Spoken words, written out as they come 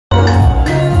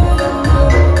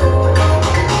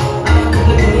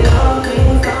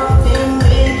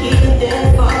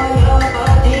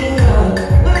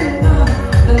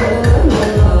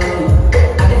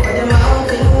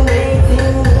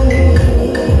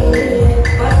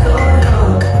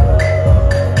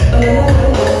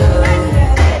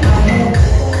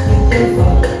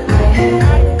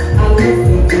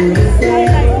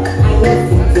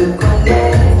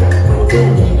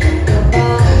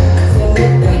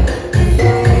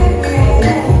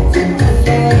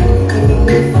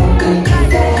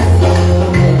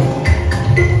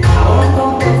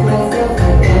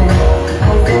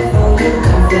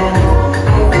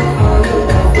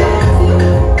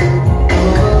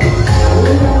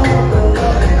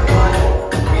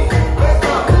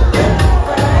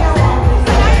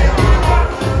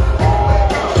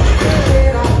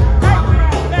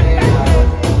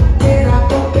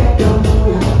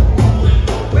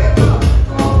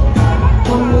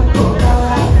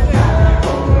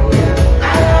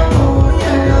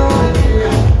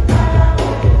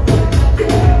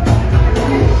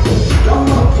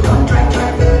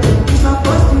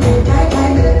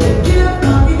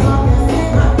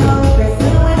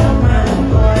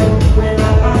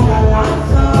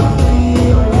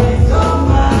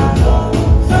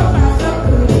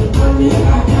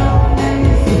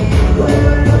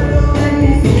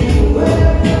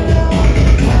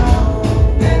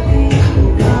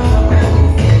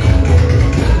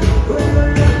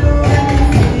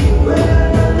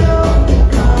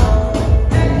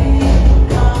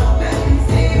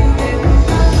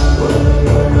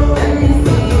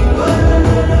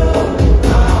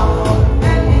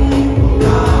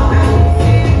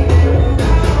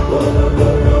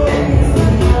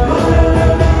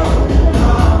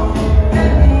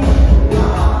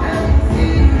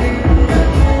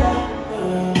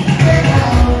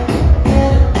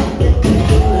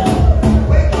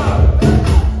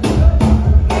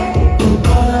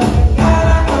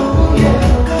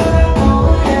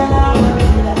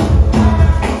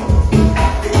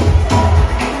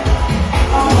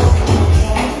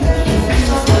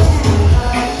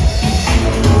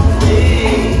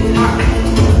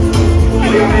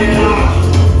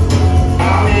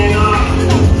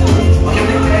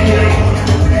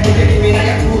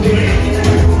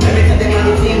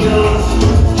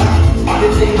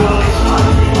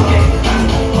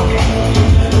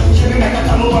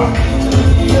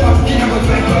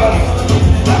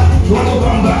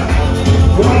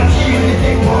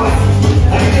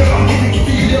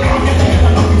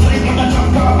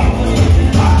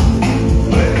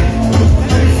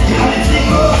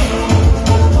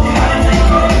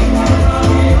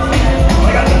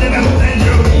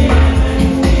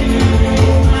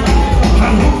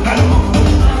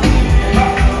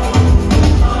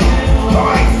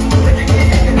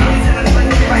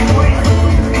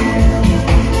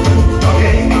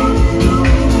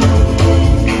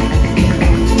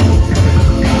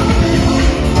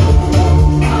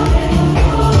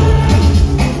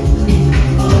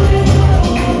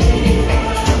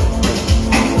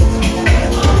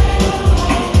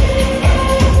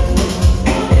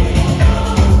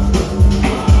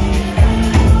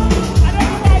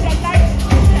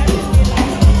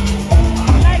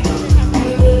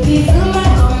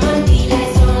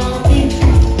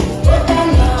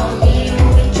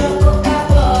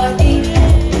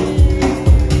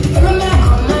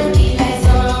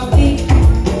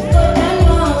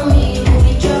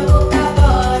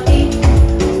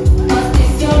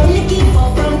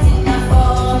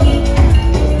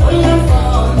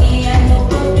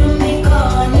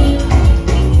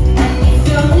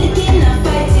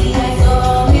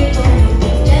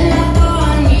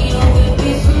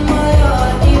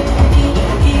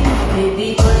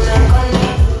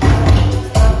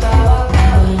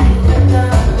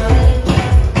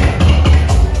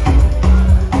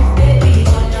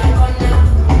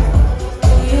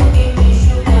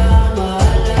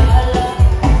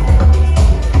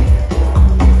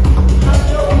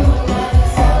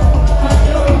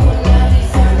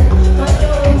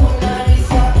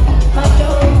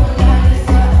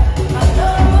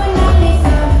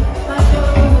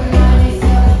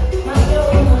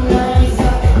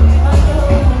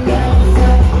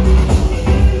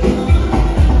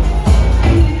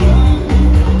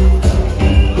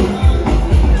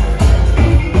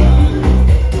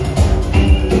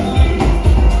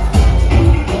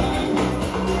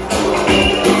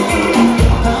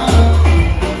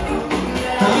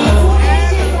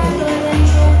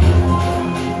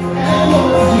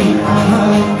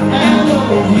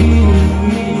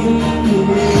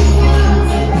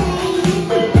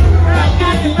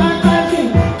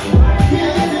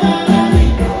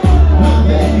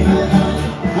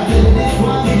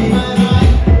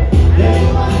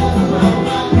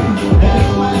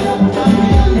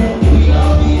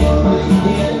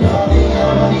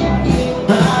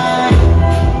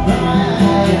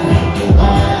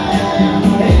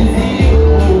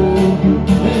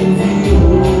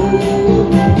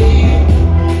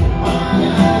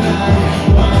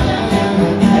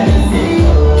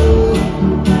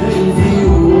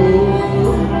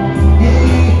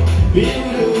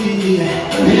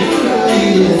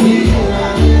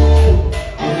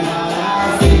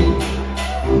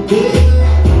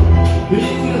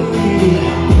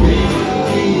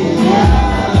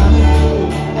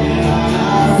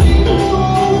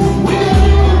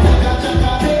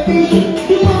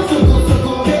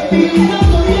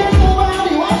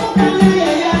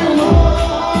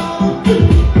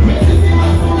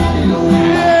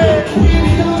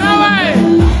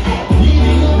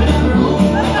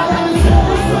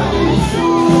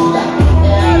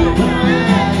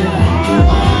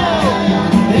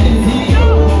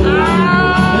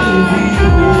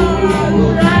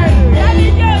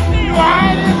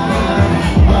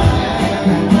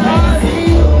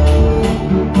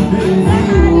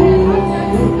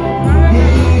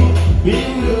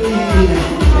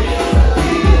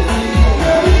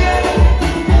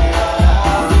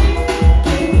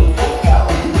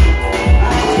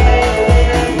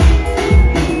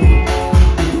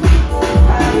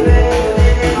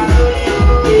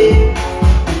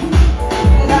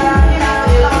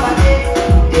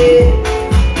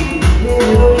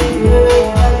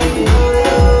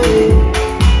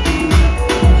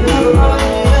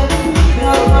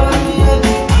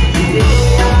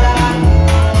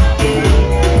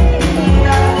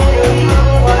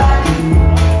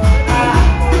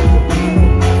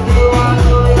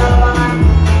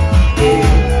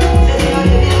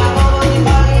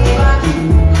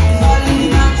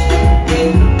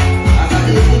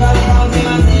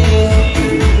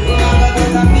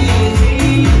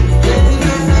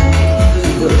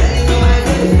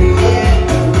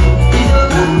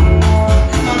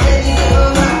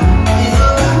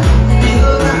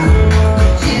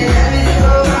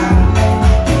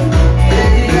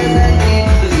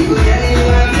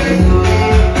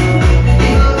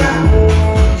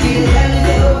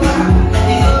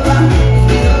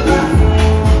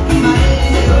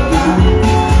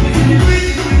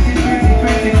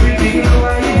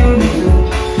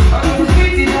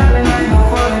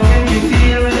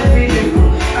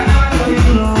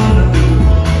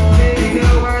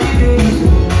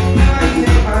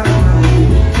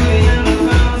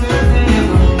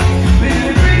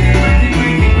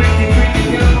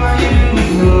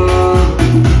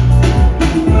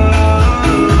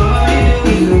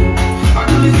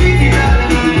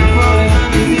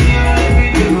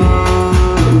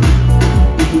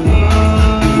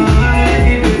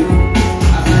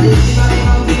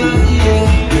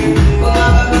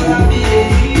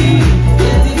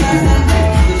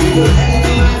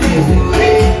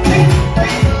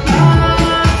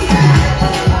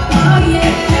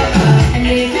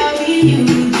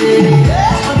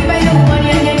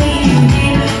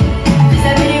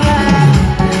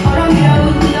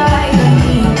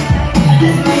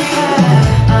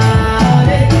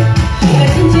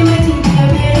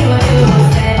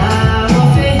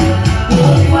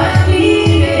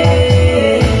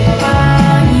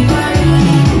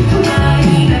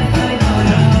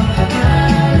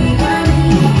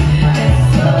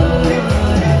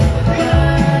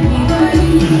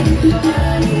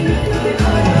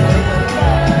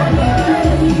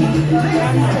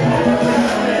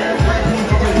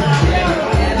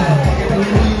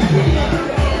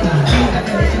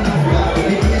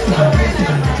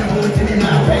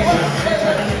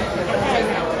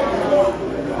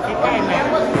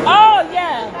Oh,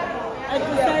 yeah.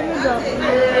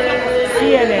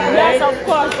 CNN, right? Yes, of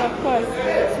course.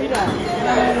 See that?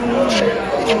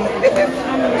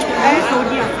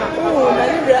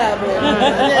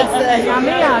 I'm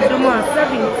here at the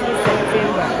 17th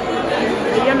September.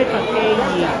 The Yamika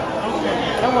year.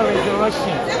 Our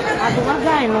resurrection. I do not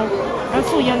die, no. And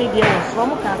so, Yanni, dear,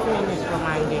 from a cafe in this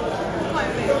reminded.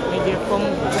 Maybe from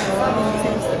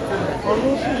or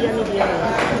Lucy Yanni, dear.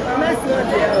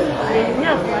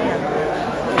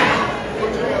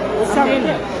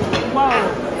 Wow,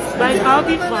 but I'll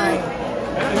be fine.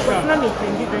 Let me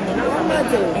think it and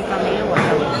come here.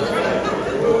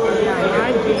 Yeah,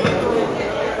 I did.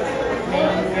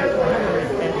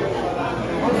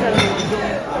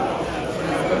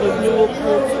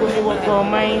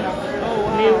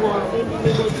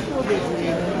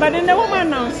 But in the woman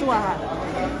now, so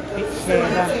it's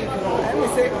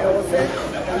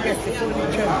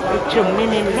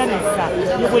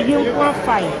you will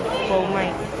fight for my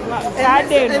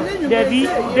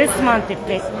this month.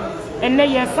 And then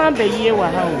your son be year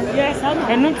was home. Yes,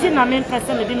 and nothing I mean,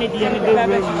 person didn't need any good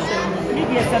room.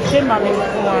 Maybe a September, when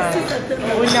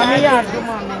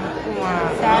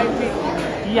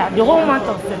yeah, the whole month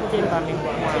of September,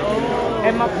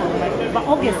 Emma, but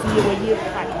obviously you were year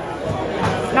fight.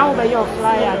 Now by your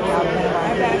flyer,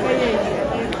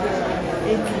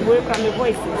 it's work on the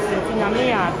voices, in a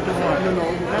mere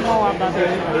no about the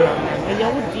and you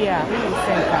would dear, really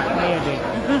sent that maybe.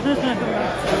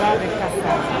 Rather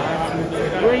Casa.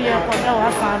 Where you are for now,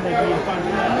 I found it. And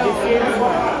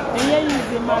here is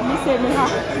the mammy said, me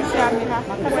have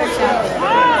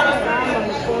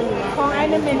for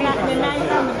any minute, the night.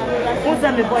 Who's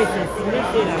on the voices? It's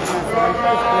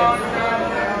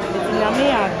in a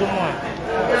mere domo.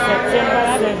 September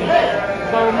 11th.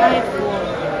 But my phone.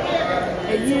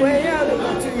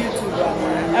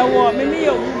 I want me.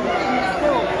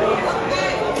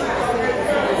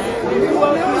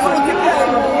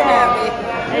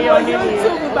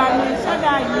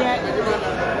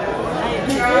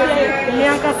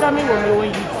 Nkansah me will know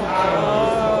YouTube.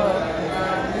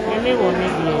 Me will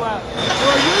make you.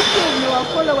 YouTube, you are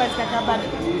followers.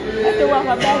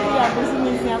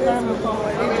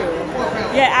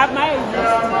 Yeah, I might.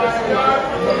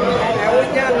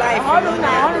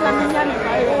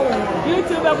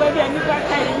 YouTube, I'm going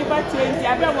to change.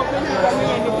 I'm going to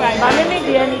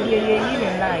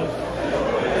life.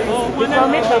 Oh, when I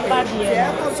make a party,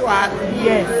 yes.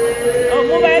 Oh,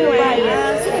 mobile yes.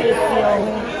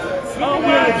 Oh,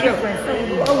 yeah, different.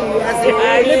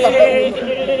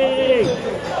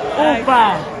 Oh,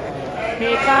 bad.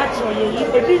 They catch you, you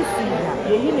didn't see that.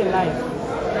 You're in life.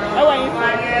 How are you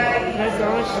finding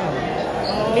resurrection?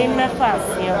 Name me fast,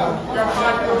 yeah.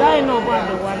 I know about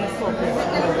the one is so good.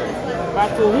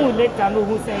 But who later know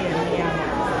who say it?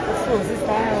 So,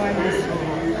 sister, I want this.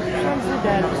 Something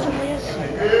that is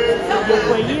the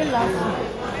way you last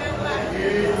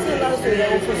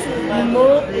no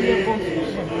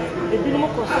confusion. The Dinamo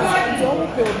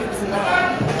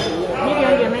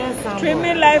treat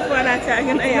me life when I tell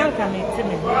you, I am coming to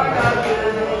me.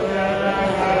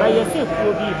 But you say,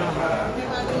 poor people.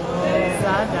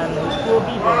 Sad and poor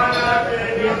people.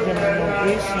 Yes, the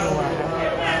migration.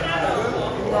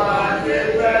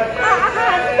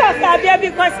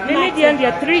 Because they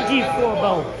are 3G 4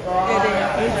 bow.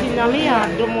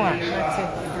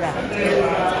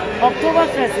 October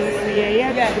 1st is the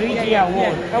year 3G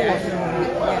award. That was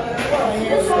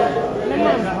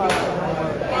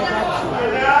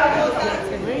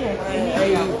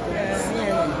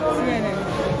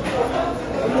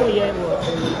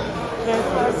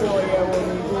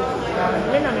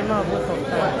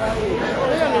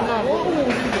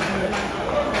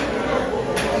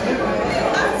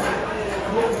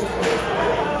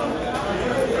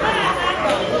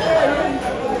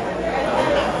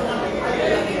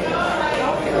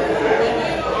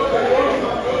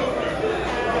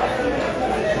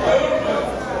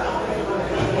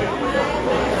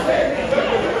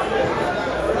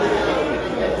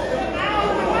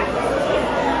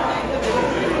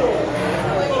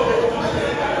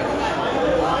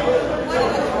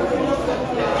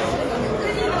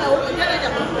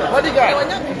what do you got?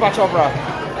 Patch over.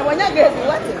 When you get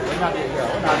what?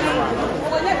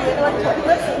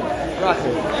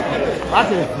 What?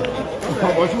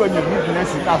 What's when you need to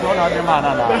see that one on the man?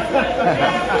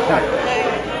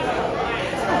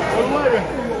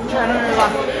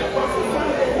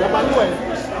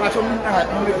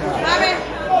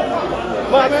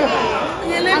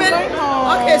 You live in?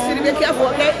 Okay, so be careful,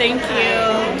 okay? Thank you.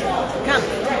 Come.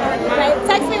 Right.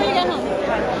 Text me when you get home.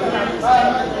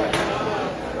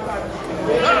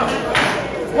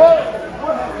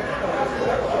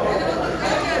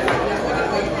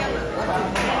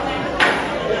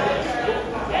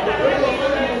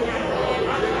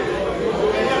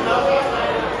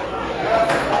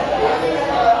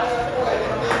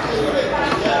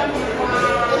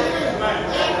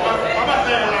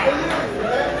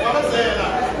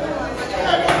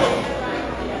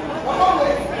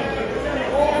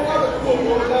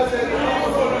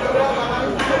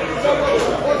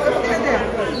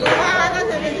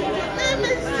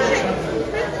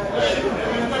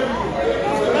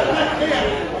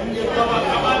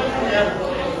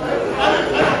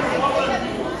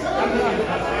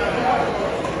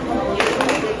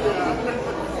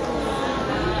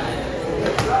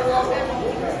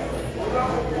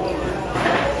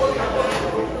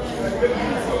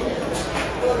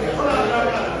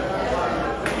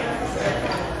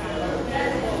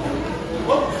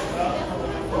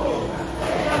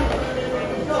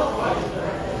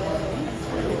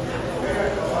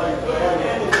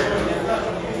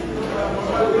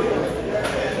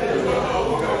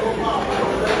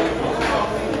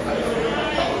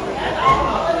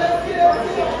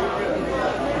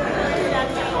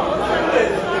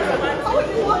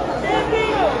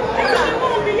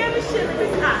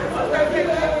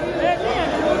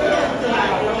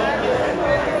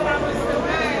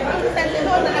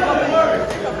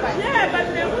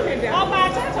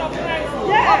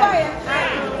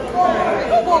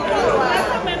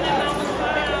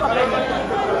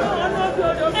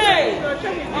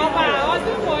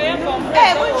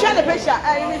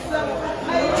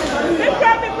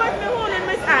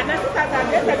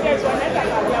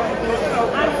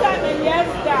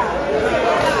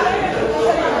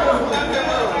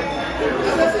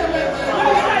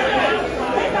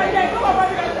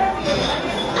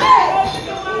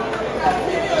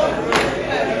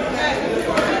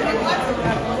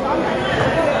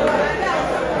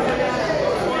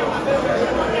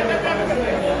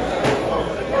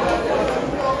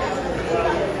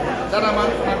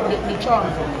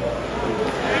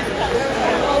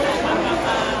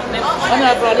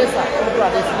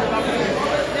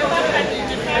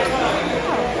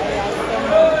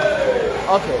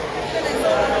 Okay.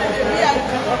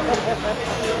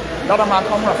 Dada ma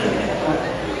come up.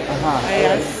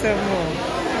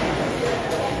 Assamoah.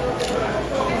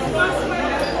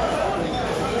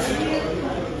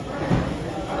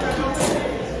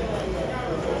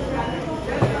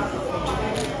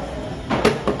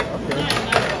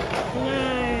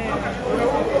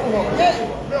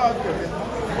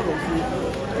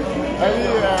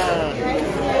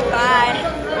 Bye.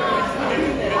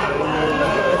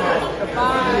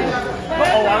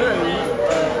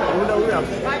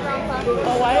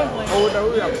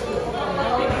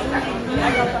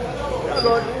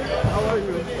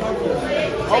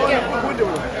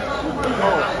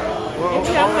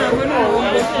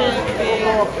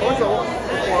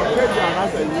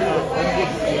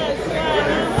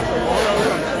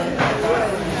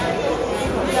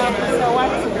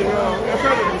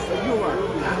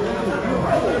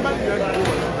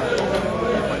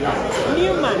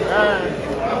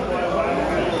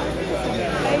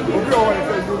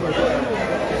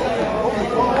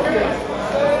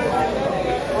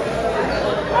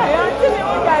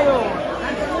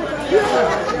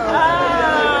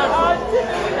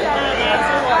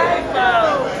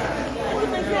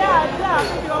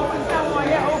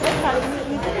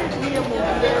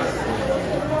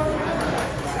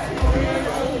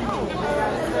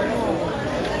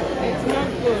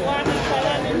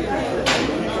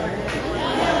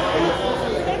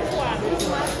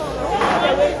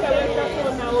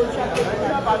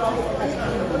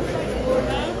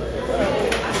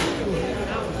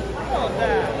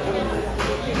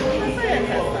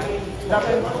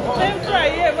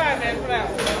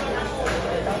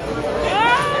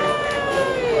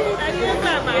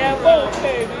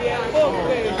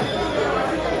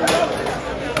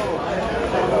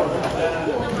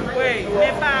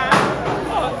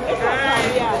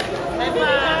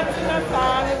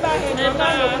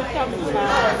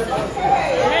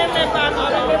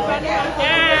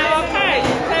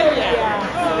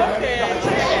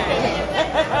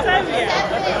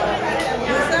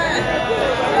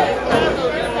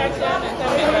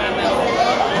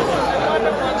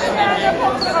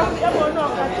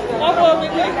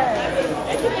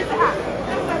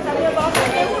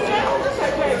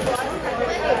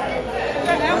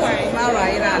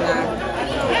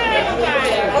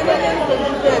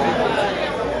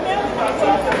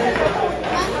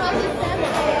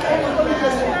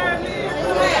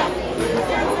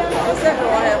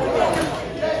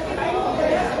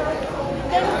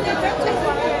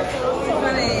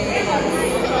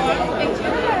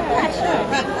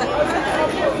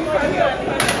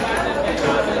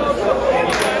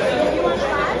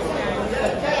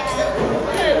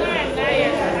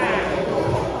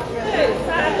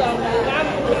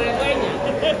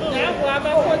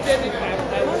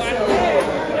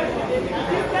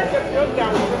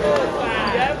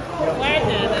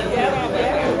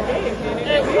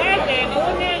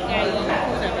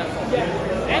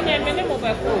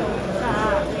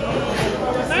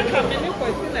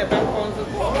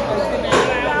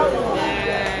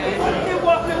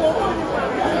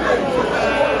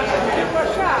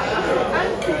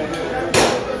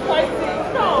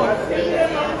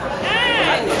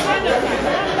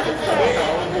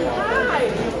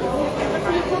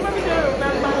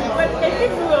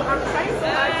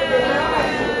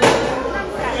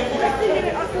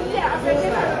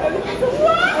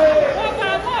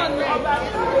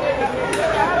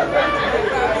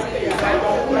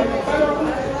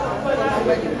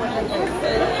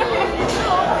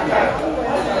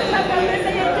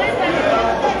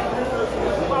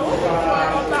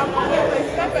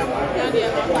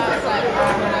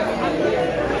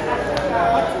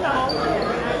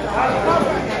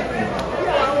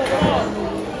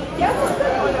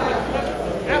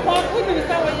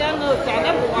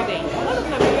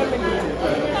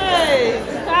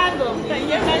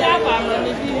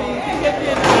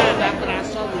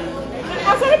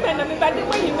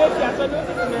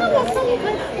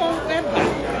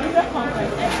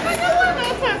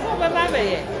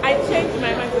 I changed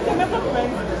my mind.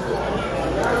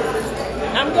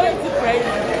 I'm going to pray.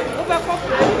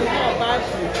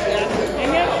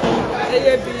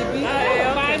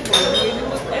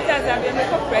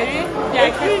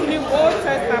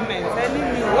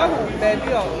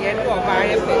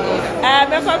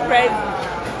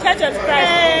 Church of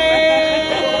Christ.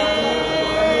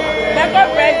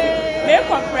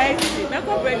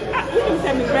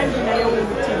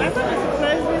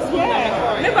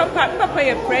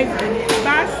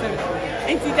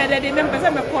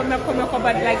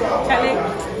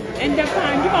 And the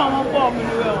pan, you won't bomb in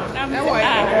the world.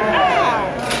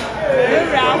 We're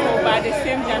by the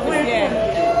same time.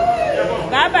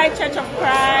 Bye bye, Church of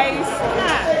Christ.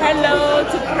 Hello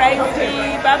to Christ.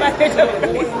 Bye bye, Church of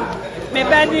Christ.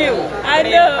 I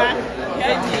know.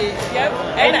 Yep.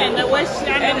 And the West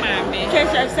Church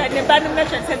of said, the Banner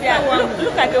Nation said,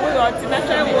 look at the way on to my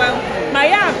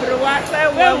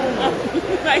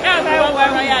Abra,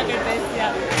 my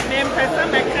name person,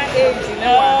 my age.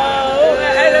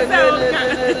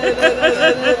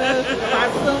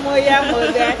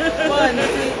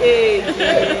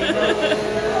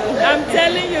 I'm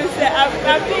telling you, sir,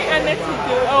 I'm being honest with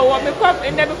you. Oh, what me come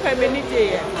and never come in the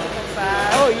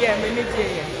oh, yeah, many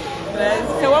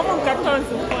so what more cartons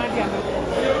of Canada?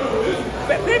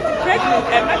 Pregnant,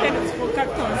 and nothing is for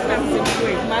cartons.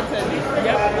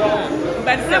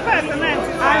 But it's the first night.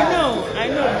 I know.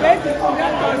 Pregnant for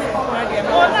cartons of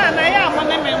Canada. Oh, no, I am on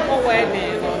them and for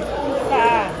wedding.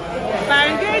 My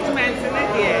engagement in a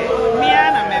year, me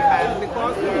and a member,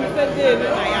 because the day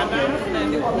I announced and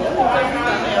the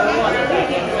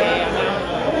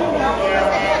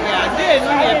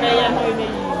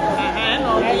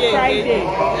Friday.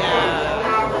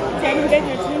 Can you get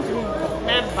your children?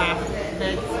 Member,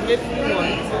 but if you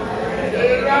want.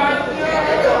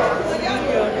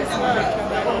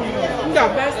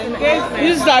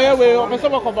 This is the way of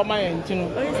some of my end.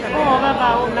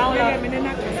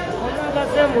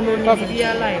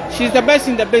 She's the best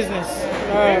in the business.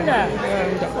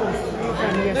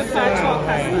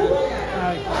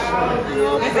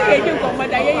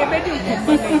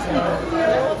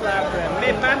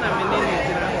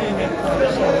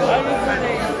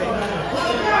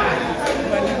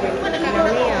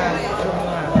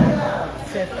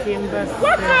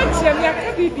 What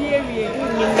can't you be you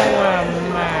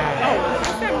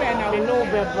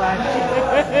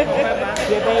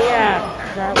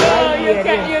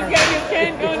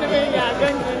can't do the way you are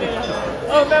going to do.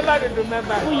 Oh,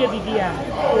 remember who you did here.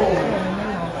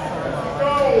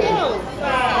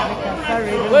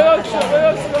 We'll show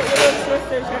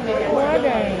social media.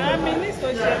 I'm in this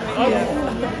social media.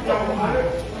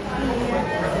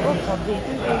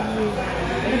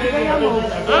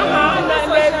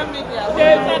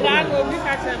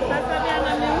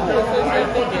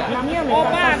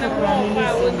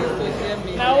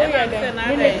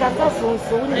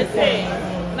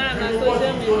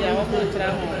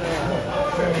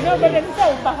 No, but it's so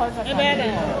bad.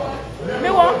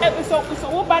 No one episode was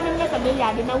so bad enough and they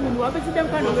had them who are visiting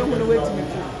kind of way to me.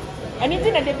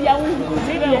 Anything that they be every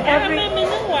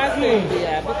minute was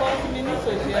here because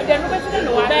Minnesota. Then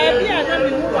President was there. I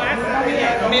don't know what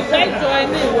may join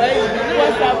in where you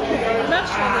was up.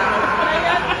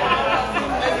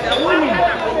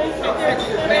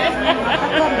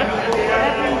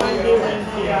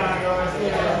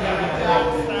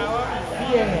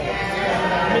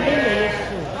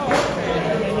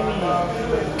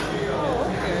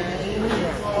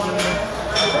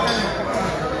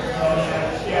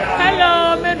 Hello,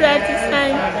 my Leticia.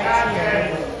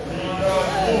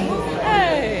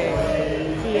 Hey,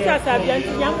 this is a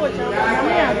beautiful young woman.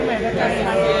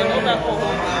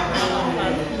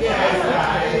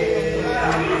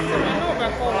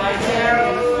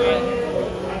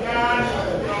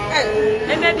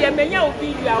 And then the menu will be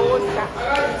your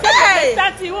hey,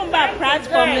 that's you won't buy price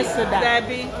for Mr.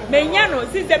 Debbie. Menyano,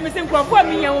 since the missing crop for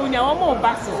me, you know, more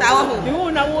basso. You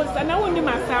won't know, and I won't be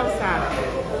myself, sir.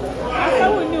 I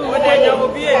knew that you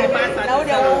will be a master. Now, I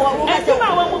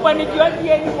won't want to do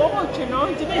any woman to know.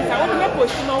 To this, I won't make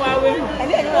us know our way. And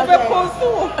then you will post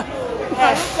to.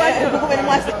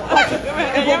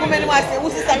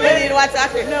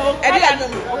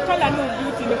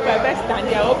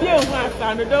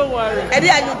 Don't worry.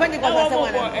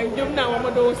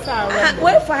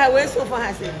 Wait for her, wait so for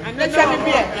her. And let me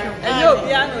be a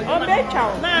piano.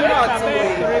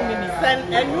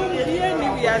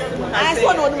 I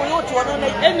saw no one to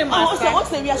any master.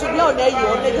 Also, we should know that you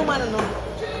only human.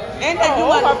 And then you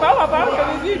are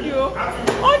Papa, video.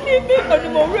 Only me on the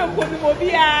mobile, only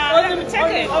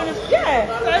chicken.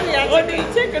 Yeah, only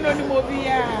chicken on the mobile.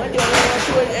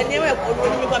 And they were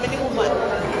becoming woman.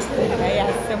 I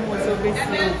asked them was so busy.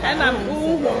 And I'm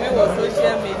who was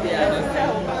social media.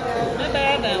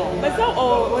 But so,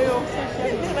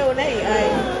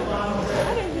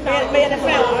 I made a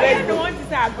friend. I don't want to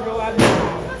say grow up.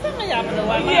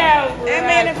 Yeah, and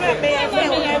made a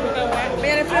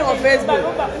friend on Facebook.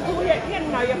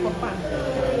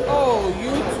 Oh,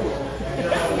 YouTube.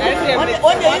 On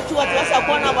the YouTube was a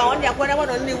corner about on the corner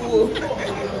only woo.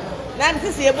 Nan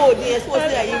to see about this was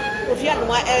there. If you had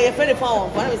my friend phone,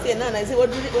 when I say none, I say,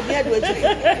 what do you do? I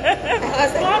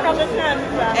said, one of the time,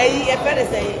 a friend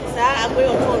say, sir, I'm going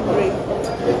to break.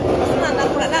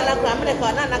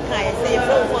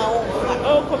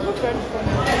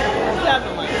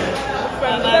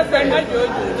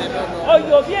 Oh,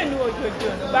 you're bien, you're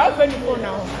doing about 24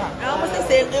 now. I almost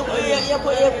say, you're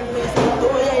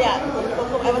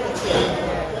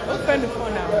open the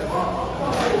phone now.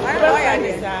 I don't know why I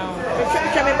did. It's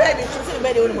a baby, she's a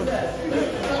baby.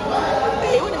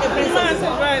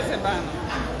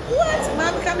 What?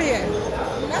 Mom, come here.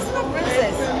 That's my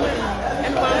princess.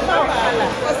 And my father.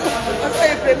 What's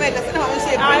your premade? That's not how we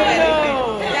say premade.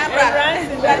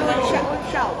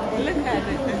 Look at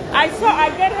it. I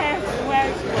get her where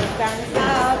she was dancing.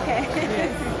 Ah, okay.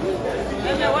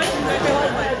 And then what?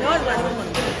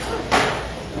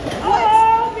 Oh,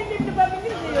 we did the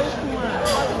baby.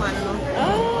 Oh,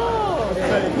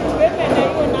 women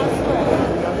are you not sure.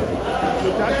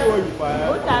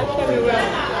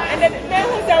 And then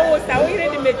who's our we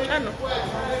ready to make channel.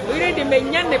 We ready to make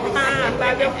yan the pan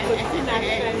bag of Christina.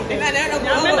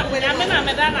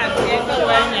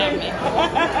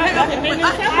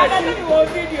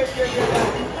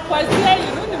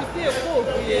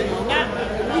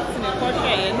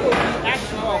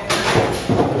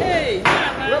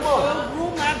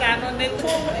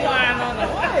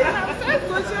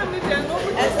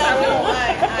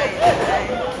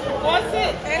 What's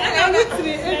it? And I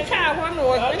literally one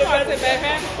was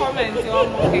comment on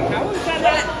okay. I was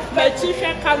my chief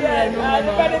camera.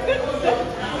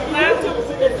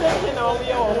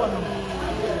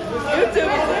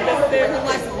 YouTube is the same.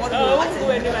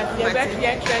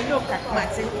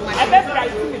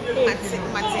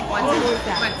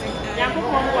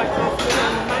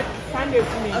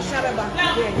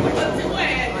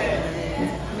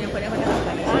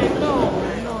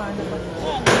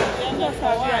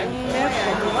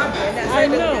 I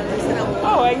know.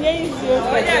 Oh, and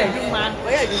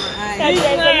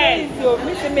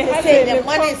the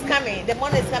money is coming. The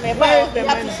money is coming. But you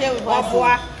have to share with us.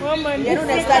 You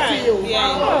don't start to you.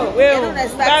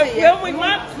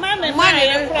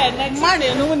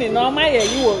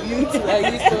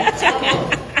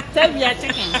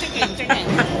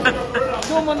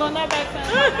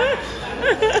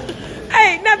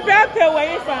 Hey, not grab her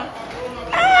away from.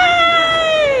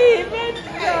 Hey,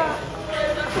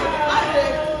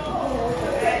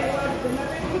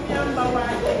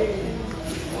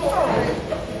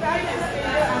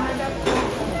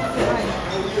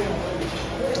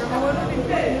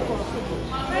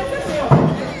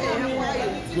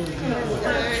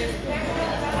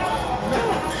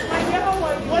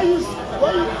 Why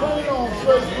are you crying on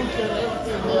Facebook and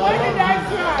everything? Why did I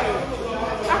cry?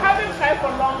 I haven't cried for a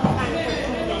long time.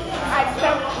 I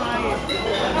stopped crying.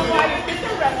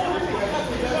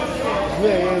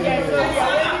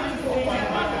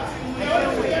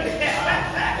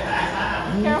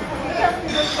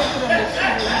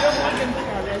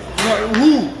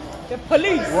 Who? The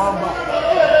police.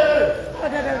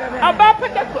 About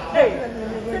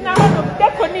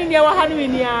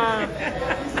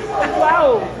wow,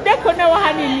 they could never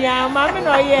have any mamma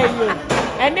no hear you.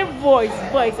 Any voice,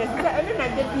 we have to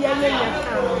make it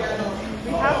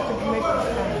time.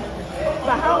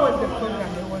 But how was the program?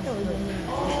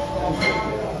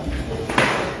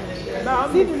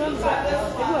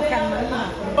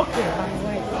 Okay,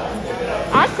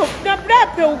 I could not black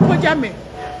pill put me.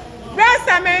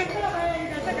 Brasame.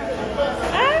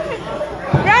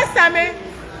 Brasame.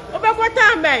 Over what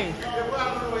time, babe?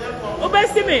 Over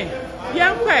see me.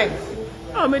 Young quack.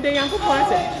 Oh, me the young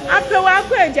person. After what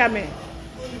quack, Jammy.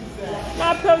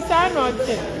 My person or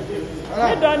two.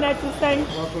 I don't have to thank.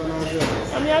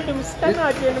 I'm here to stand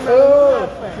out in the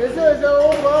this is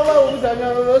all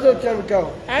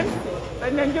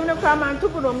and then you know, come and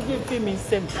took them give me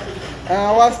sim.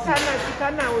 What's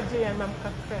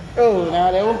Oh,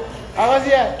 now they I was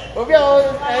here.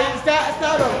 Start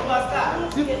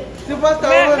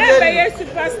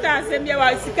superstars and you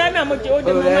are Sikana Mojo.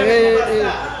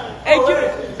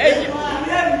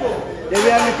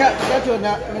 They are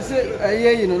the Miss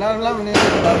you know, now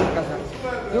laminated about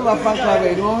you are fun club,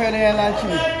 you don't have any lunch.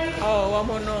 Oh,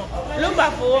 woman, no. Look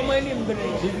back for woman in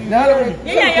Britain.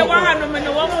 Yeah, 100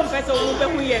 woman person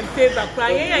who be in favor.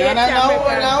 Crying.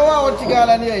 Now, what you got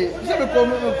on here? So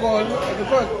call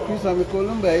because I'm a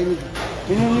Columba in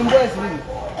University.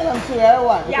 And I'm sure I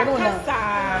want. Yakasa.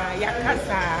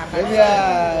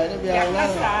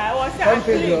 I was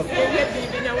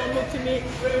to me.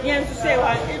 Yes, to say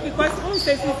because who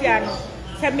says Luciano?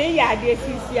 Samia, dear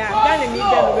Cecilia, done and you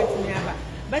never.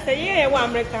 But a year, one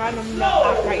American,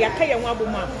 Yakaya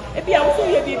Wabuma. If you also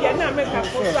hear the American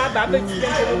for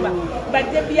but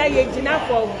there be a Yajina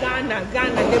for Ghana,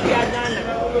 there be a Ghana.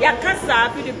 Yakasa,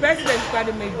 the president,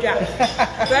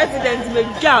 President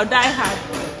Major, die hard.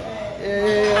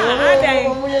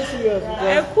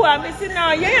 I'm missing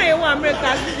now. Yeah, one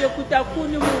American video put a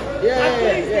kunu. They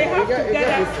have to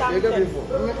get something.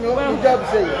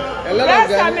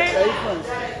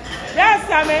 That's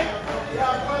Sammy.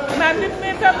 My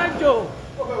Mr. Joe.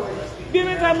 Be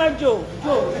Mr. Joe.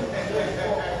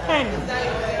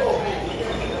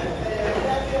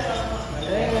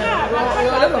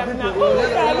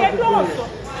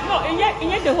 No, and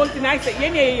yet the whole thing I said,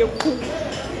 you're cool.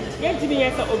 Yes, me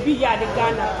as a be at the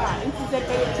Ghana car. And she said,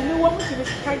 to me, what was the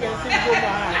kind of thing go by?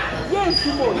 Yes,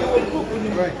 you know,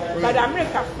 but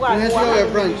America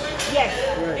branch. Yes,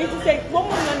 it's a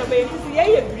woman on the way to see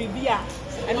a bribia.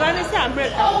 And when I say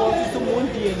America for some one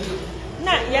day.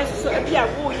 Now, yes, so be a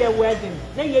whole year wedding.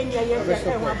 Then you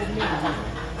have me.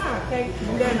 Thank you.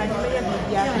 Then I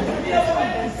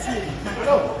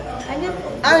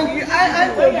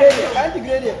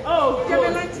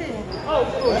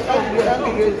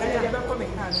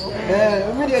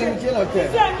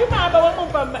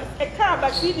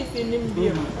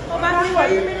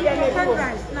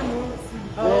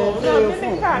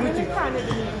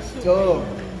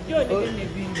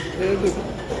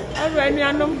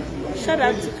shout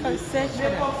out to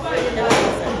concession.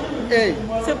 Hey,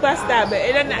 superstar, but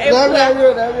I don't know.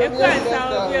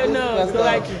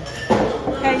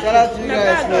 Shout out to you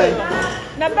guys.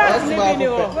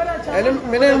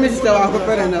 My name is Mr.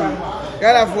 Wakoperena.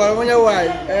 Got a for when your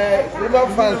wife,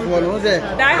 fans for no say.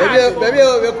 Baby,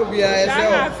 you could be a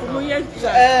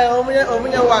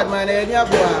what man, and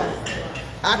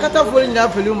I can't afford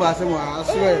enough for you, Assamoah, I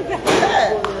swear.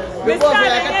 Before I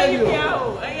can tell you.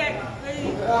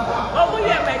 Oh, we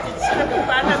are making sure the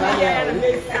banana here and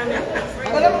this kind of.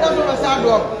 But I'm not going to sound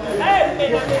up. I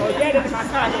made a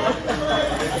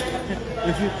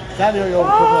if you stand your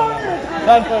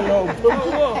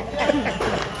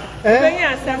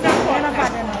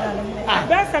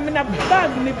Best I'm in a bag,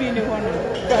 maybe in one.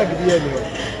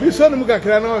 You saw them get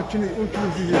clear now.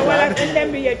 Well, and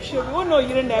then be a true. You know,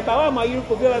 you're in there, but I'm a you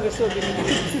could be able to so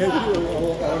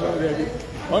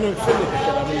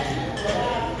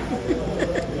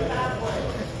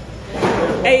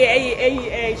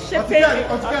a shepherd.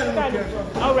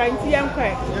 All right, I'm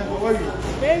quite.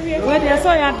 Maybe when I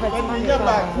saw you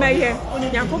advertisement, may you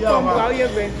come while you're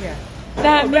here.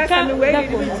 That we can't wait to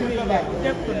me. So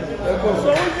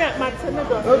we get my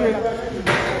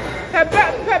her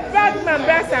bad man,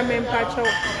 breast, I'm in patrol.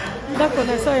 That's what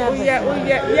I saw you. Yeah,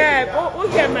 oh,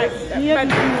 yeah, my.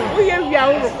 Oh, yeah, we are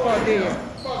all recording.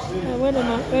 Wait a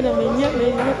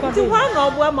minute. To one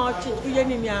or one more chick, you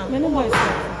know,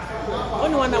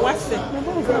 only one I watched it.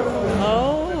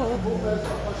 Oh,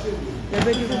 the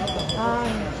baby.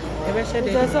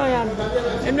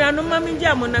 And we are no mammy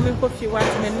jam on a coffee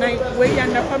once in the night, way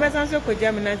under Parmesan for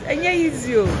Germans. And yeah, is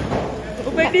you.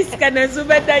 Over this can as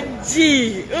over that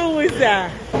G. Oh, is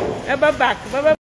that? Ever back.